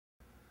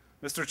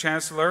Mr.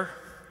 Chancellor,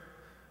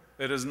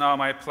 it is now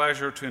my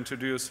pleasure to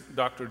introduce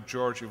Dr.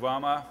 George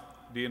Iwama,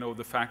 Dean of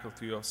the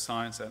Faculty of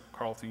Science at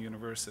Carleton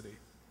University.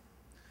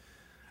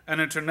 An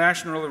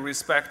internationally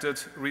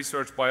respected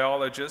research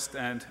biologist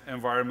and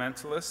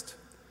environmentalist,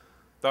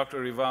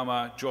 Dr.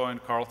 Iwama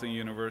joined Carleton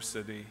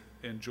University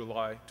in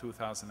July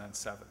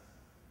 2007.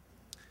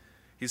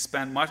 He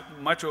spent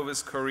much of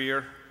his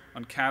career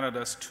on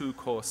Canada's two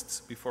coasts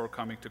before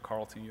coming to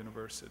Carleton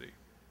University.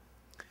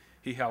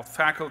 He held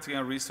faculty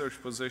and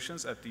research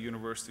positions at the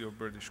University of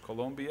British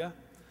Columbia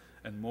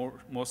and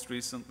most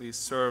recently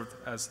served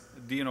as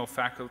Dean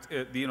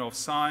of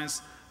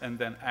Science and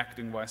then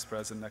Acting Vice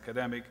President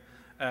Academic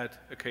at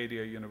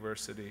Acadia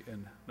University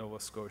in Nova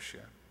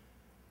Scotia.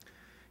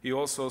 He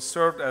also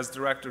served as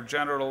Director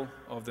General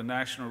of the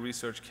National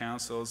Research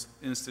Council's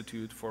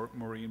Institute for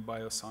Marine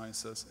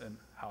Biosciences in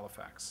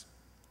Halifax.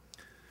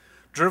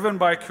 Driven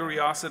by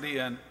curiosity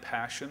and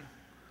passion,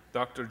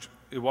 Dr.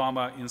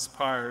 Iwama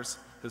inspires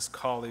his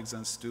colleagues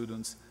and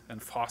students and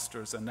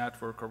fosters a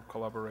network of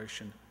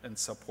collaboration and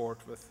support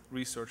with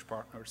research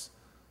partners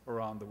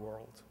around the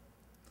world.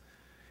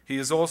 He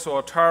is also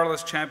a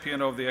tireless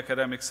champion of the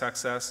academic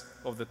success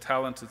of the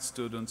talented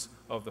students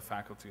of the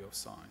Faculty of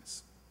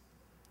Science.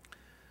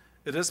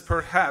 It is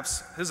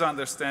perhaps his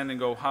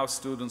understanding of how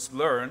students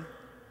learn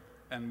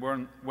and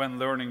when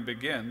learning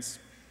begins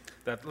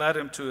that led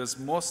him to his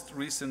most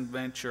recent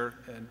venture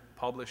in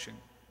publishing.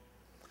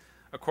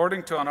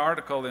 According to an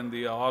article in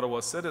the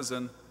Ottawa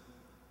Citizen,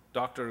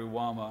 Dr.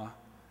 Iwama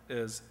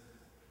is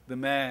the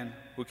man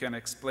who can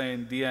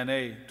explain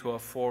DNA to a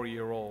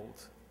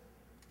 4-year-old.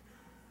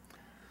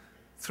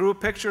 Through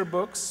picture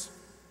books,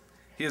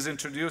 he is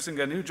introducing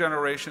a new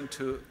generation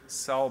to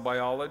cell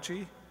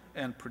biology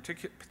and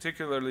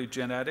particularly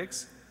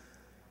genetics,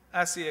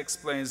 as he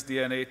explains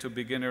DNA to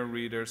beginner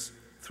readers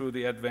through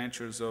the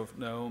adventures of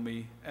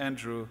Naomi,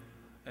 Andrew,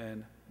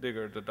 and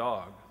Digger the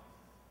dog.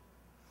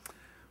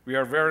 We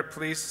are very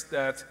pleased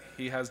that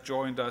he has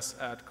joined us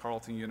at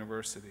Carleton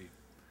University.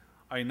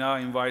 I now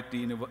invite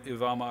Dean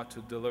Iwama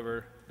to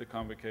deliver the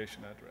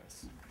Convocation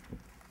address.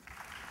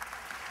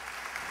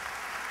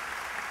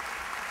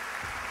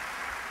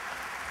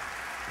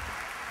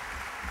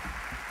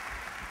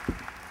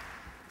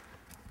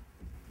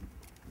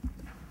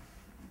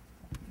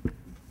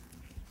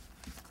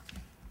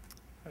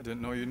 I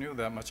didn't know you knew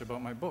that much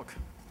about my book.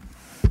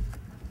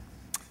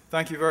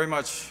 Thank you very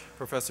much,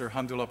 Professor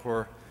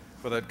Hamdulapur,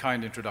 for that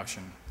kind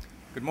introduction.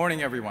 Good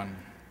morning, everyone.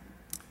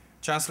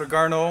 Chancellor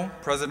Garneau,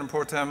 President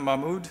Pro Tem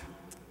Mahmoud,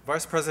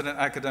 Vice President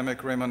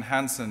Academic Raymond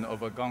Hansen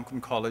of Algonquin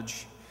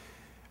College,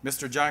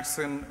 Mr.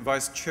 Jackson,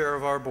 Vice Chair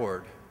of our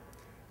board,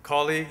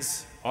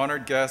 colleagues,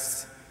 honored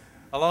guests,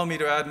 allow me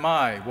to add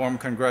my warm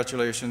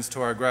congratulations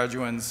to our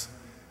graduands,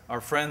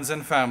 our friends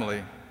and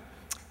family,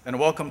 and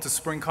welcome to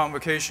Spring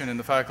Convocation in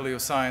the Faculty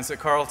of Science at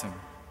Carleton.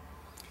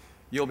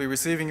 You'll be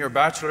receiving your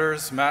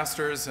bachelor's,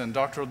 master's, and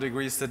doctoral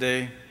degrees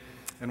today,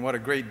 and what a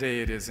great day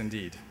it is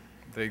indeed.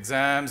 The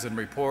exams and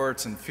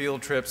reports and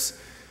field trips,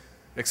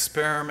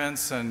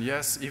 experiments, and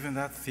yes, even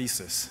that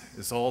thesis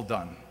is all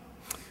done.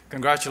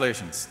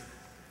 Congratulations.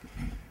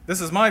 This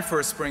is my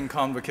first Spring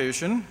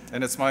Convocation,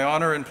 and it's my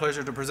honor and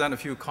pleasure to present a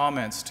few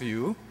comments to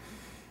you.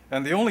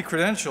 And the only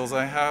credentials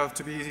I have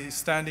to be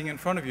standing in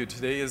front of you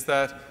today is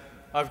that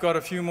I've got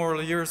a few more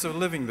years of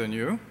living than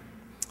you,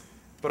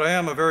 but I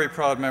am a very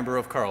proud member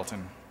of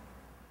Carleton.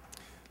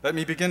 Let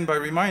me begin by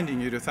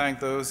reminding you to thank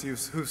those who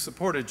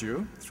supported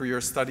you through your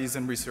studies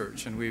and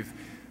research, and we've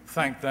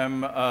thanked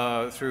them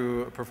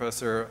through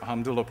Professor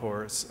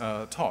Hamdulapur's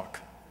talk.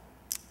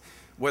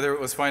 Whether it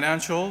was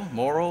financial,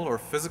 moral, or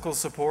physical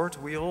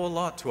support, we owe a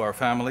lot to our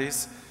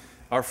families,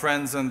 our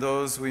friends, and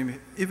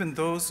even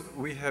those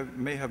we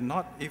may have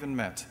not even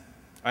met.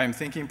 I am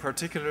thinking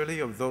particularly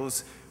of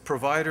those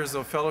providers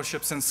of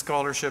fellowships and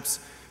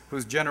scholarships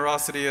whose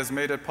generosity has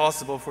made it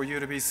possible for you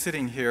to be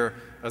sitting here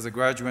as a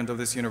graduate of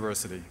this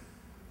university.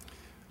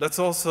 Let's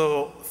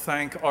also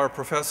thank our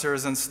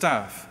professors and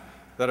staff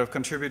that have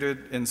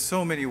contributed in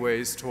so many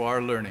ways to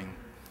our learning.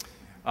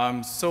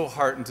 I'm so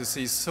heartened to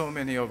see so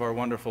many of our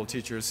wonderful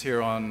teachers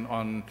here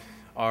on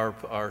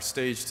our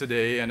stage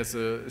today, and it's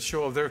a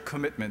show of their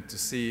commitment to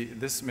see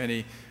this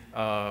many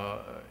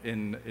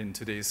in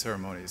today's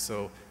ceremony.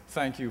 So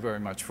thank you very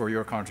much for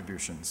your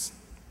contributions.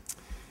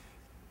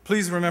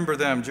 Please remember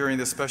them during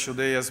this special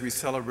day as we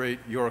celebrate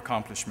your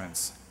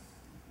accomplishments.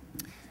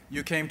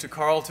 You came to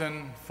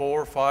Carleton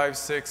 4, 5,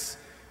 6,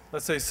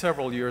 let's say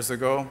several years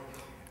ago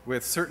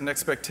with certain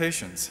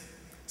expectations.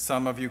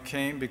 Some of you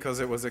came because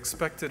it was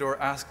expected or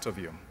asked of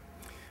you.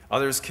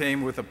 Others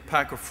came with a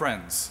pack of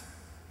friends.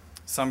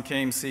 Some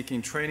came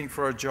seeking training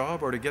for a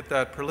job or to get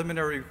that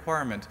preliminary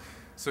requirement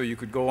so you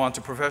could go on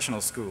to professional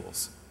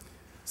schools.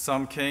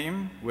 Some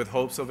came with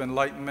hopes of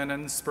enlightenment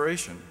and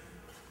inspiration.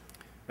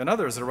 And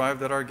others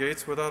arrived at our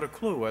gates without a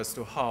clue as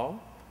to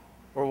how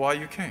or why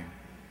you came.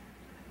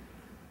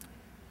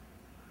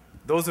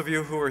 Those of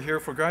you who are here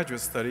for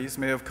graduate studies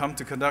may have come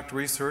to conduct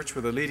research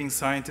with a leading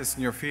scientist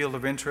in your field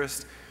of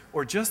interest,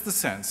 or just the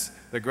sense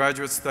that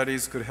graduate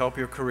studies could help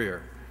your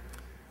career.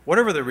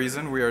 Whatever the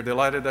reason, we are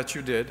delighted that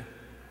you did,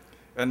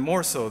 and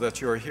more so that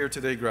you are here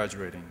today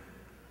graduating.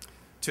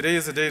 Today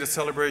is a day to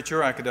celebrate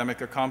your academic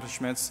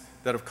accomplishments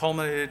that have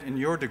culminated in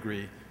your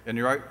degree and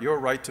your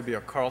right to be a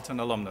Carleton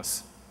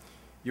alumnus.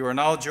 You are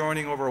now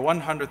joining over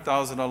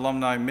 100,000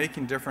 alumni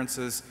making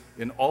differences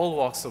in all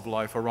walks of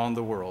life around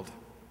the world.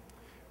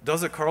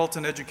 Does a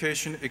Carleton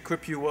education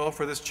equip you well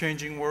for this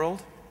changing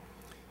world?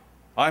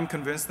 I'm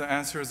convinced the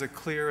answer is a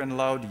clear and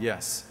loud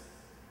yes.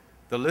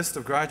 The list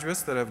of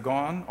graduates that have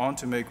gone on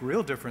to make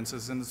real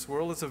differences in this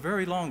world is a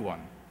very long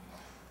one.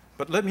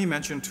 But let me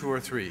mention 2 or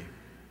 3.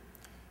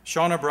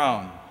 Shauna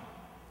Brown,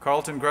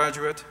 Carleton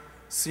graduate,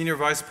 Senior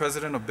Vice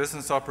President of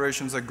Business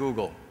Operations at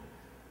Google,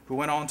 who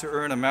went on to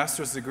earn a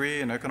master's degree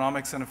in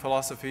economics and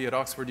philosophy at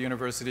Oxford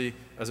University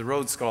as a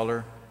Rhodes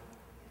Scholar,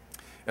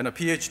 and a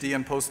PhD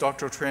in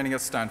postdoctoral training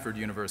at Stanford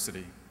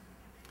University.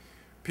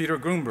 Peter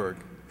Grunberg,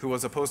 who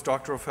was a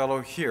postdoctoral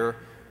fellow here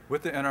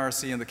with the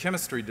NRC in the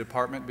chemistry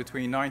department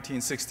between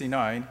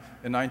 1969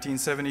 and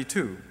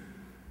 1972,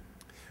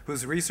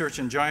 whose research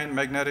in giant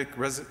magnetic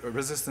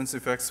resistance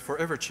effects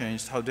forever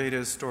changed how data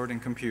is stored in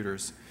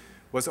computers,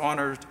 was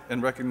honored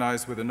and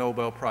recognized with a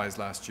Nobel Prize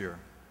last year.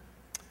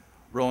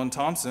 Rowan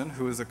Thompson,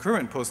 who is a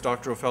current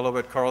postdoctoral fellow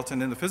at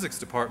Carleton in the physics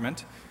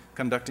department,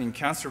 conducting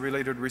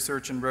cancer-related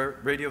research in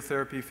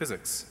radiotherapy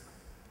physics.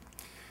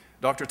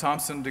 Dr.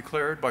 Thompson,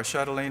 declared by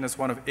Chatelaine as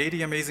one of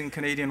 80 amazing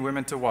Canadian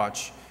women to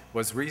watch,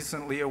 was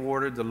recently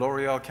awarded the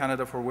L'Oréal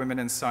Canada for Women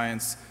in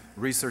Science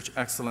Research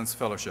Excellence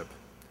Fellowship.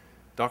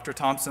 Dr.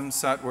 Thompson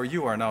sat where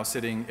you are now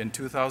sitting in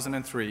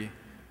 2003,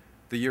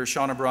 the year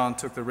Shauna Brown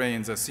took the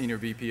reins as Senior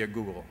VP at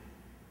Google.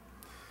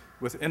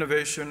 With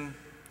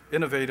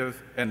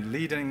innovative and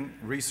leading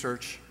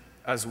research,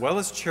 as well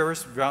as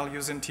cherished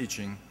values in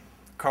teaching,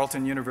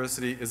 Carleton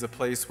University is a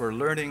place where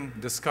learning,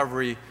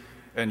 discovery,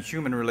 and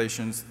human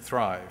relations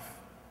thrive.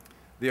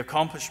 The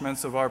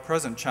accomplishments of our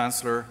present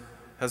chancellor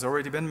has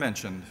already been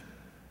mentioned.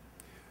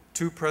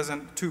 Two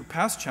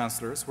past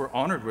chancellors were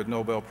honored with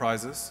Nobel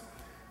Prizes,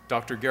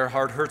 Dr.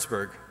 Gerhard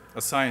Hertzberg,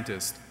 a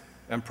scientist,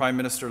 and Prime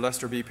Minister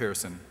Lester B.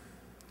 Pearson.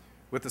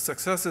 With the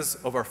successes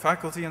of our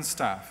faculty and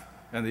staff,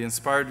 and the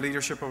inspired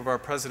leadership of our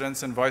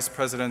presidents and vice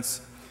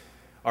presidents,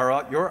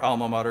 your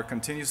alma mater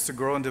continues to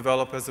grow and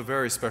develop as a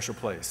very special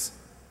place.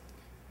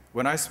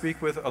 When I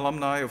speak with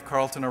alumni of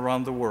Carleton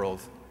around the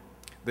world,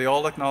 they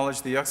all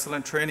acknowledge the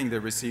excellent training they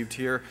received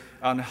here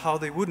and how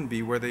they wouldn't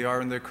be where they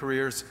are in their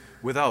careers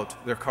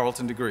without their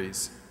Carleton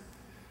degrees.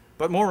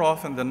 But more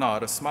often than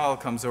not, a smile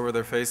comes over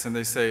their face and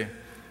they say,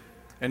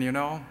 "And you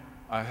know,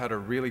 I had a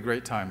really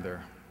great time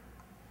there."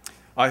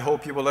 I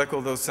hope you will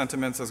echo those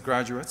sentiments as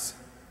graduates.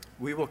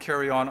 We will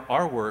carry on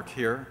our work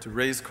here to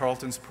raise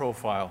Carleton's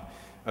profile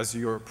as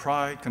your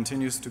pride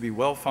continues to be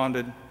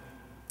well-founded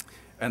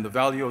and the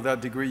value of that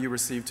degree you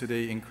received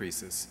today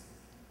increases.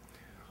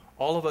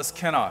 All of us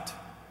cannot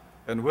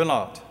and will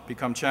not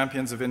become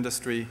champions of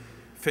industry,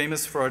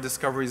 famous for our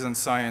discoveries in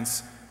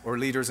science, or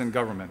leaders in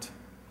government.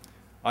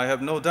 I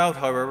have no doubt,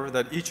 however,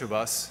 that each of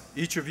us,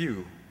 each of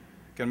you,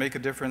 can make a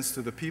difference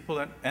to the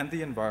people and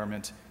the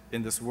environment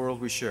in this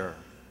world we share.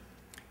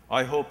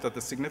 I hope that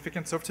the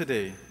significance of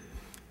today,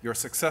 your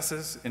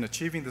successes in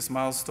achieving this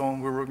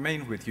milestone, will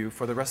remain with you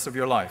for the rest of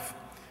your life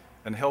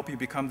and help you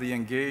become the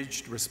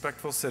engaged,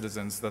 respectful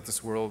citizens that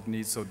this world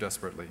needs so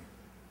desperately.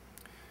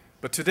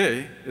 But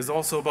today is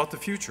also about the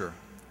future,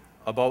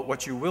 about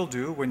what you will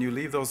do when you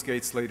leave those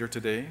gates later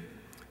today.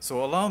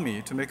 So allow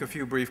me to make a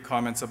few brief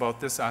comments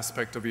about this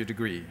aspect of your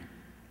degree,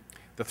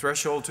 the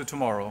threshold to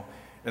tomorrow,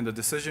 and the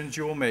decisions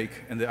you will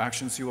make and the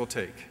actions you will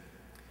take.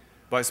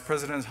 Vice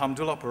President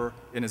Hamdullahpur,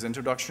 in his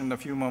introduction a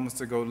few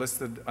moments ago,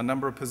 listed a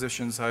number of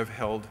positions I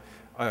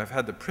have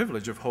had the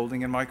privilege of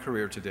holding in my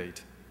career to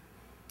date.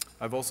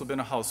 I've also been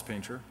a house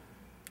painter,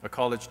 a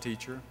college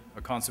teacher,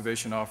 a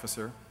conservation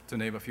officer, to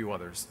name a few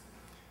others.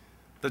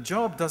 The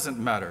job doesn't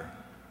matter.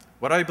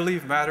 What I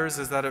believe matters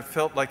is that it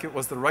felt like it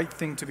was the right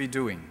thing to be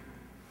doing.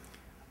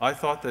 I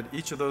thought that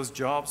each of those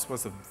jobs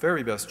was the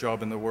very best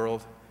job in the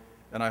world,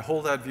 and I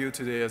hold that view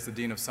today as the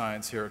Dean of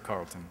Science here at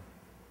Carleton.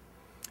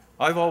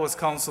 I've always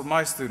counseled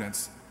my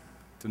students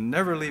to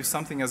never leave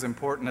something as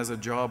important as a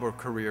job or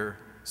career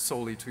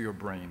solely to your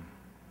brain.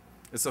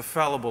 It's a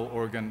fallible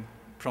organ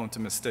prone to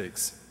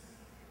mistakes.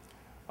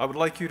 I would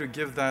like to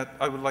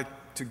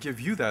give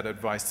you that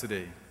advice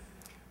today.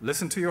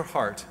 Listen to your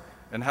heart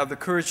and have the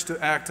courage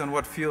to act on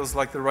what feels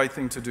like the right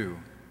thing to do.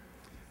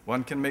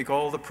 One can make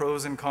all the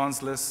pros and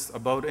cons lists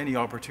about any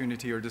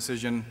opportunity or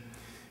decision,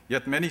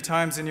 yet many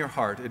times in your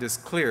heart it is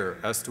clear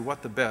as to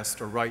what the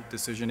best or right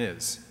decision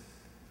is.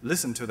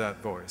 Listen to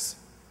that voice.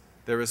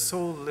 There is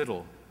so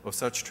little of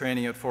such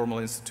training at formal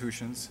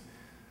institutions.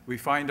 We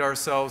find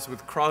ourselves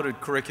with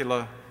crowded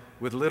curricula,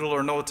 with little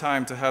or no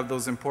time to have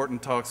those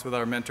important talks with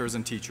our mentors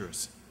and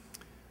teachers.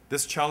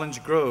 This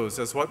challenge grows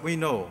as what we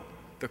know,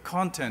 the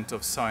content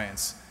of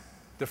science,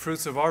 the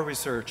fruits of our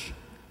research,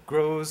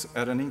 grows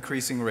at an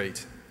increasing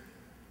rate.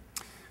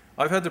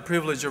 I've had the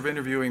privilege of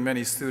interviewing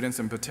many students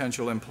and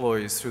potential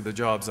employees through the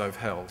jobs I've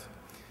held.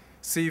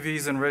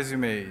 CVs and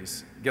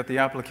resumes get the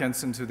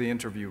applicants into the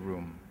interview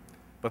room.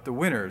 but the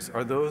winners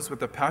are those with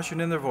the passion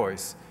in their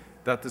voice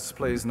that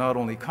displays not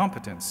only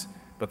competence,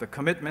 but the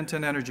commitment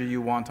and energy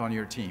you want on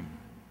your team.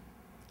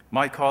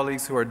 My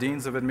colleagues who are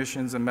deans of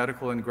admissions in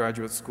medical and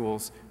graduate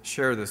schools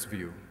share this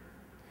view.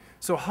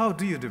 So how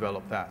do you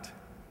develop that?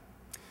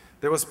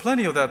 There was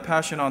plenty of that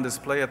passion on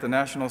display at the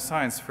National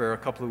Science Fair a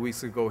couple of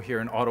weeks ago here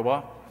in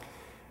Ottawa.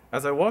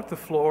 As I walked the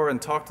floor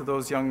and talked to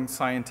those young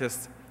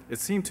scientists, it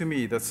seemed to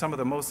me that some of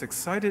the most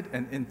excited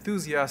and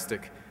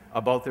enthusiastic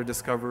about their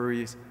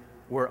discoveries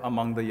were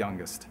among the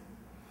youngest.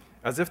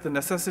 As if the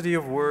necessity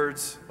of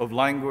words, of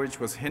language,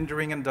 was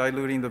hindering and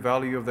diluting the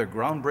value of their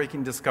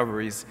groundbreaking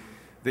discoveries,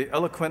 they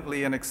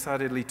eloquently and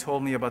excitedly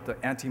told me about the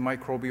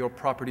antimicrobial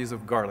properties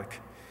of garlic,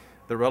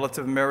 the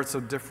relative merits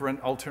of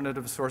different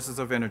alternative sources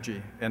of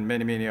energy, and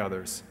many, many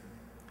others.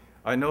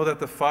 I know that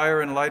the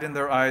fire and light in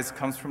their eyes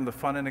comes from the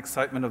fun and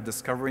excitement of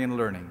discovery and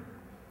learning.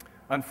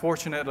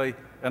 Unfortunately,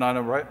 and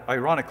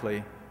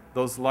ironically,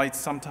 those lights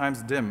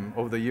sometimes dim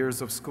over the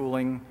years of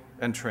schooling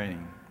and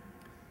training.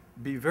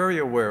 Be very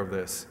aware of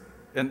this,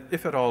 and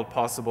if at all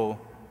possible,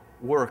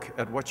 work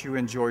at what you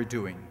enjoy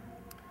doing.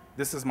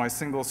 This is my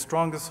single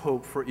strongest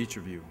hope for each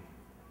of you.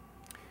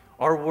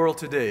 Our world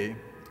today,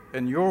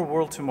 and your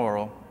world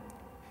tomorrow,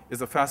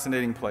 is a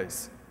fascinating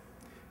place.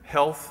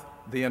 Health,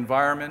 the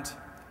environment,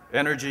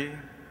 energy,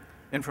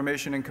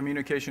 information and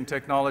communication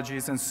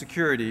technologies, and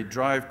security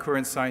drive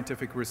current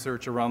scientific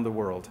research around the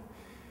world.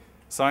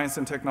 Science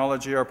and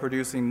technology are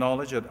producing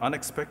knowledge at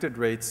unexpected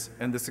rates,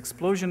 and this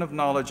explosion of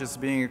knowledge is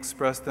being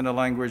expressed in a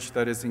language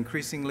that is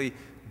increasingly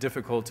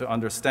difficult to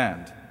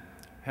understand,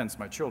 hence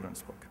my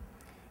children's book.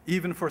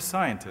 Even for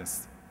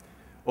scientists,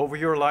 over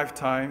your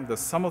lifetime, the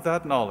sum of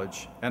that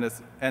knowledge and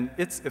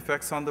its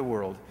effects on the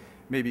world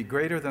may be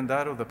greater than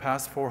that of the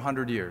past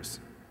 400 years.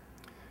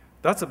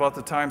 That's about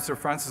the time Sir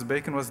Francis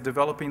Bacon was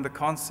developing the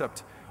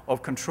concept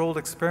of controlled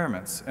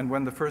experiments and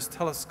when the first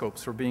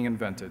telescopes were being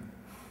invented.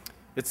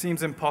 It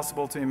seems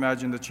impossible to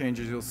imagine the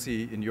changes you'll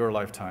see in your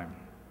lifetime.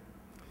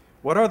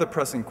 What are the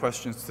pressing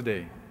questions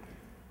today?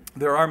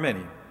 There are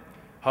many.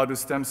 How do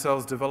stem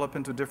cells develop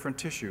into different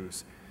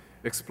tissues?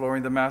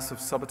 Exploring the mass of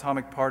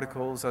subatomic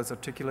particles as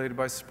articulated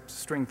by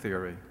string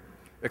theory.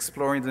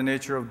 Exploring the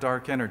nature of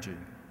dark energy.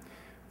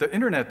 The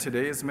internet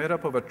today is made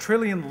up of 1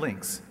 trillion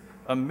links,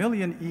 1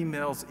 million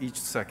emails each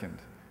second,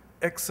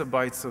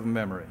 exabytes of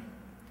memory.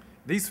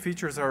 These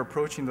features are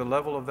approaching the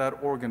level of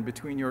that organ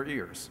between your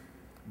ears,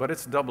 but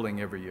it's doubling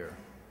every year,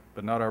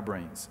 but not our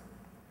brains.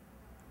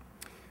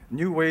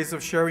 New ways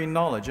of sharing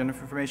knowledge and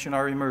information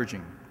are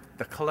emerging.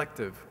 The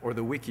collective, or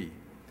the wiki,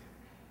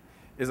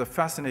 is a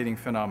fascinating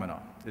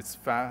phenomenon. It's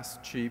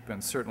fast, cheap,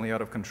 and certainly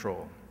out of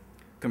control.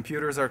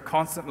 Computers are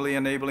constantly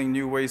enabling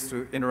new ways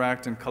to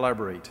interact and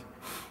collaborate.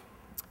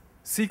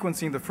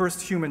 Sequencing the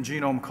first human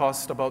genome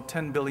cost about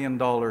 $10 billion,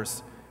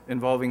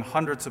 involving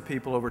hundreds of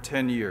people over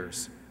 10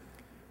 years.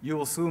 You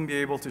will soon be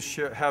able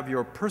to have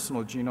your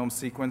personal genome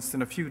sequenced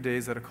in a few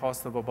days at a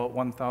cost of about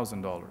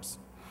 $1,000.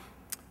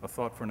 A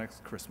thought for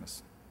next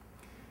Christmas.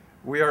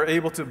 We are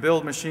able to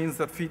build machines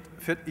that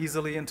fit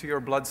easily into your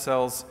blood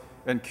cells,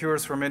 and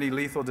cures for many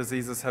lethal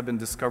diseases have been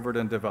discovered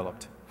and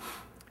developed.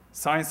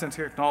 Science and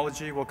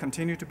technology will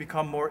continue to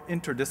become more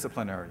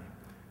interdisciplinary.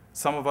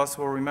 Some of us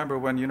will remember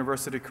when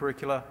university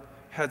curricula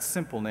had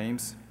simple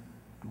names,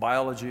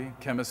 biology,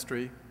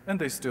 chemistry, and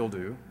they still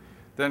do.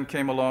 Then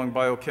came along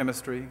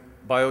biochemistry,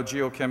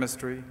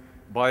 biogeochemistry,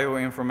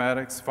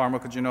 bioinformatics,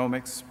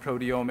 pharmacogenomics,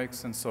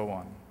 proteomics, and so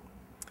on.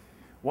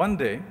 One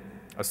day,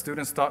 a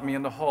student stopped me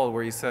in the hall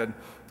where he said,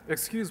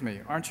 "Excuse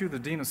me, aren't you the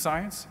Dean of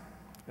Science?"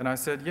 And I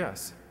said,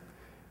 "Yes."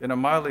 In a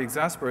mildly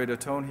exasperated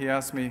tone, he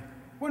asked me,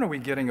 "When are we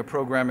getting a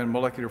program in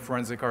molecular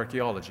forensic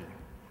archaeology?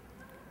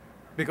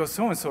 Because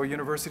so-and-so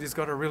university's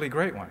got a really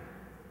great one."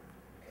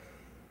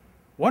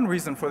 One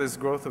reason for this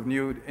growth of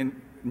new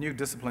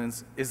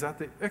disciplines is that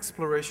the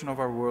exploration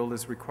of our world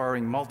is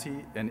requiring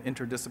multi- and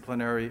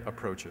interdisciplinary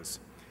approaches.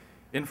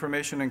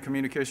 Information and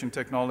communication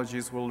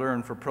technologies will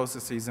learn for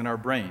processes in our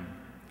brain.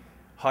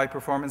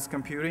 High-performance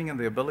computing and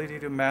the ability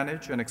to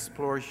manage and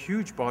explore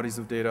huge bodies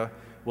of data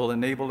will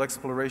enable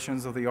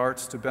explorations of the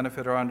arts to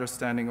benefit our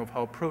understanding of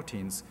how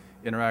proteins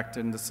interact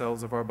in the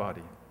cells of our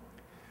body.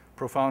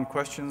 Profound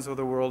questions of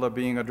the world are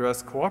being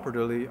addressed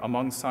cooperatively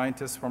among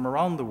scientists from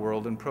around the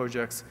world in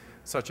projects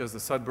such as the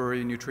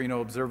Sudbury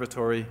Neutrino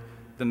Observatory,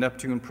 the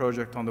Neptune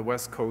project on the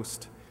West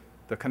Coast,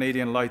 the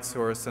Canadian Light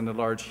Source, and the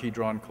Large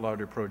Hadron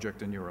Collider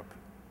project in Europe.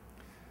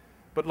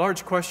 But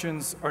large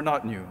questions are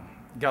not new.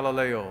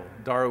 Galileo,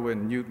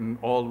 Darwin, Newton,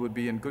 all would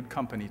be in good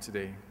company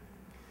today.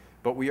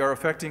 But we are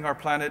affecting our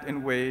planet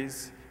in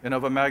ways and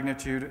of a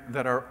magnitude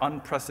that are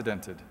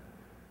unprecedented.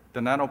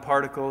 The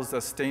nanoparticles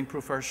that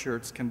stain-proof our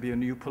shirts can be a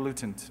new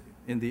pollutant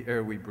in the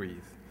air we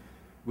breathe.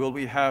 Will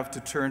we have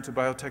to turn to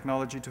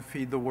biotechnology to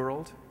feed the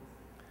world?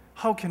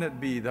 How can it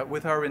be that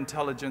with our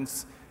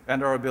intelligence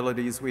and our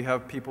abilities, we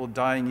have people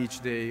dying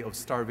each day of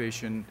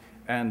starvation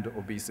and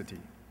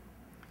obesity?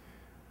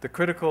 The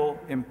critical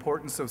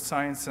importance of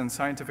science and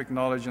scientific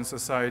knowledge in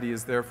society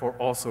is therefore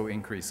also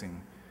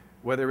increasing,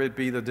 whether it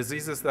be the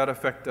diseases that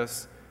affect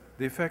us,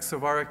 the effects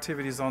of our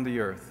activities on the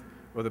earth,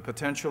 or the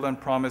potential and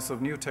promise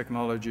of new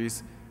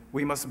technologies,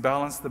 we must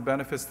balance the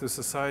benefits to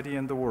society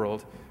and the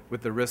world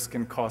with the risk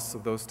and costs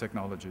of those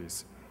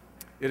technologies.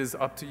 It is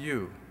up to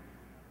you,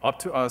 up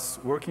to us,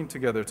 working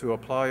together to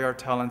apply our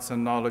talents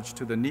and knowledge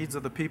to the needs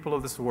of the people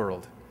of this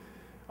world.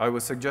 I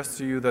would suggest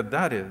to you that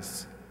that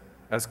is,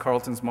 as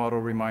Carleton's motto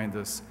reminds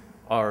us,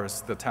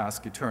 ours the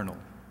task eternal.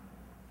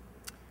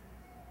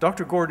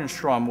 Dr. Gordon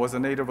Schrum was a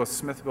native of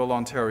Smithville,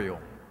 Ontario,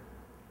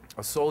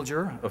 a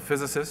soldier, a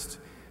physicist,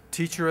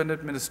 teacher and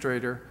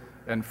administrator,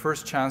 and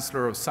first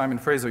chancellor of Simon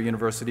Fraser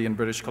University in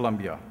British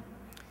Columbia.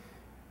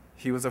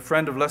 He was a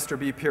friend of Lester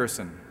B.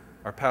 Pearson,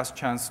 our past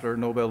chancellor,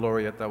 Nobel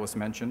laureate that was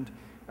mentioned,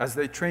 as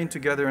they trained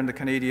together in the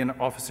Canadian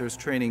Officers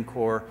Training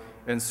Corps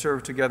and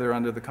served together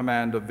under the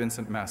command of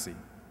Vincent Massey.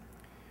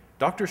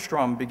 Dr.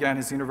 Schrum began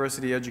his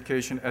university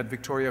education at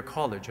Victoria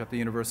College at the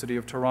University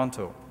of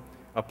Toronto,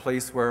 a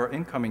place where our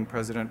incoming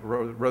president,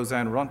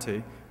 Roseanne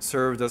Ronte,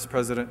 served as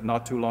president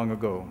not too long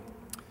ago.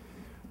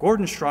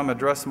 Gordon Schrum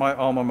addressed my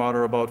alma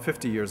mater about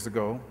 50 years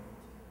ago.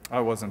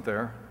 I wasn't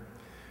there.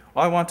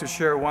 I want to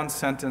share one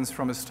sentence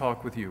from his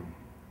talk with you.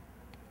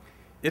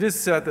 It is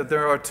said that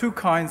there are two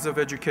kinds of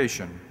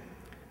education,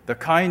 the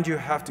kind you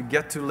have to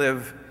get to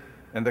live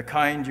and the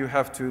kind you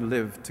have to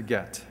live to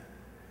get.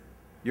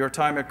 Your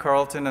time at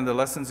Carleton and the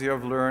lessons you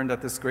have learned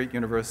at this great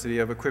university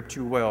have equipped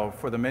you well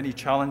for the many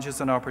challenges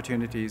and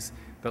opportunities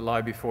that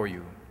lie before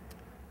you,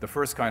 the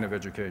first kind of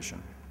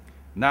education.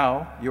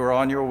 Now, you are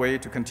on your way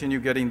to continue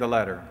getting the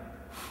latter.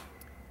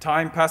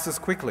 Time passes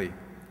quickly.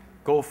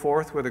 Go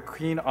forth with a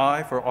keen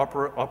eye for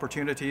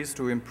opportunities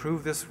to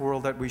improve this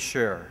world that we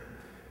share,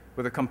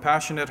 with a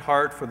compassionate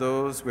heart for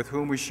those with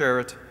whom we share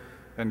it,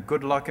 and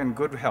good luck and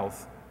good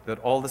health that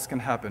all this can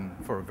happen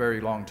for a very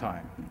long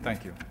time.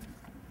 Thank you.